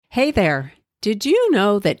Hey there. Did you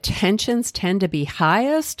know that tensions tend to be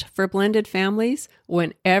highest for blended families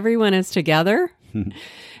when everyone is together?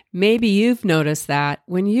 Maybe you've noticed that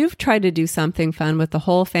when you've tried to do something fun with the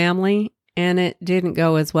whole family and it didn't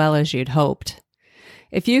go as well as you'd hoped.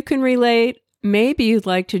 If you can relate, maybe you'd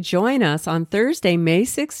like to join us on Thursday, May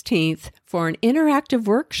 16th for an interactive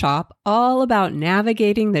workshop all about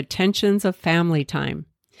navigating the tensions of family time.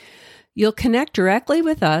 You'll connect directly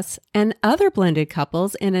with us and other blended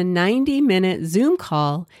couples in a 90-minute Zoom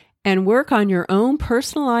call and work on your own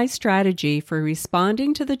personalized strategy for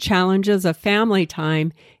responding to the challenges of family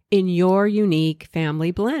time in your unique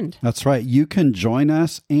family blend. That's right. You can join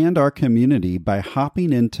us and our community by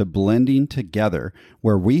hopping into Blending Together,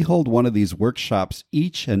 where we hold one of these workshops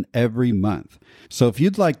each and every month. So if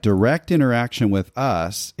you'd like direct interaction with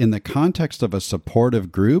us in the context of a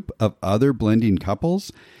supportive group of other blending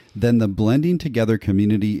couples, then the Blending Together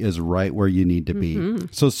community is right where you need to be.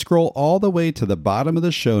 So scroll all the way to the bottom of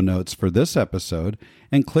the show notes for this episode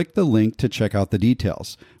and click the link to check out the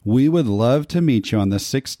details. We would love to meet you on the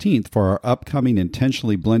 16th for our upcoming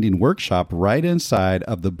Intentionally Blending workshop right inside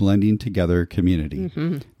of the Blending Together community.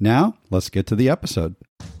 Now, let's get to the episode.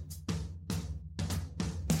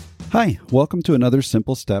 Hi, welcome to another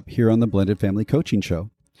simple step here on the Blended Family Coaching Show.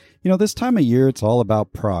 You know, this time of year, it's all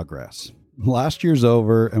about progress. Last year's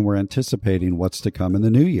over, and we're anticipating what's to come in the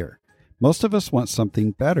new year. Most of us want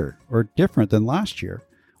something better or different than last year.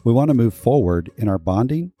 We want to move forward in our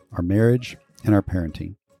bonding, our marriage, and our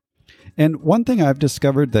parenting. And one thing I've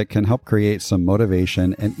discovered that can help create some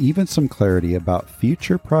motivation and even some clarity about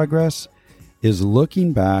future progress is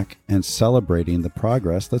looking back and celebrating the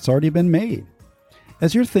progress that's already been made.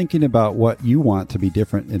 As you're thinking about what you want to be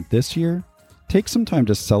different in this year, take some time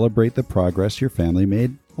to celebrate the progress your family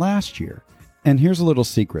made last year. And here's a little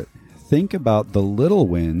secret. Think about the little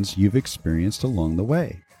wins you've experienced along the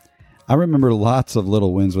way. I remember lots of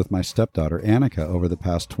little wins with my stepdaughter, Annika, over the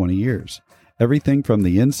past 20 years. Everything from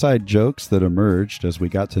the inside jokes that emerged as we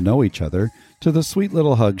got to know each other to the sweet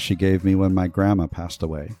little hug she gave me when my grandma passed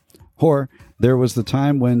away. Or there was the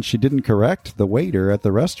time when she didn't correct the waiter at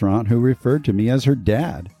the restaurant who referred to me as her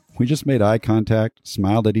dad. We just made eye contact,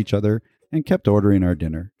 smiled at each other, and kept ordering our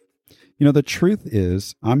dinner. You know, the truth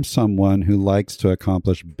is, I'm someone who likes to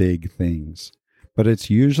accomplish big things, but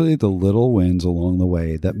it's usually the little wins along the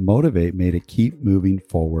way that motivate me to keep moving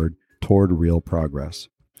forward toward real progress.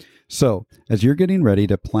 So, as you're getting ready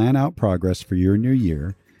to plan out progress for your new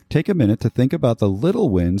year, take a minute to think about the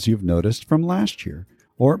little wins you've noticed from last year,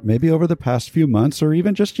 or maybe over the past few months, or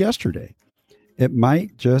even just yesterday. It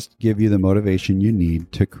might just give you the motivation you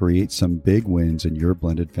need to create some big wins in your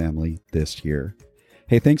blended family this year.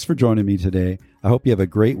 Hey, thanks for joining me today. I hope you have a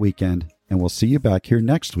great weekend, and we'll see you back here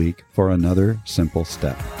next week for another simple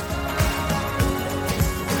step.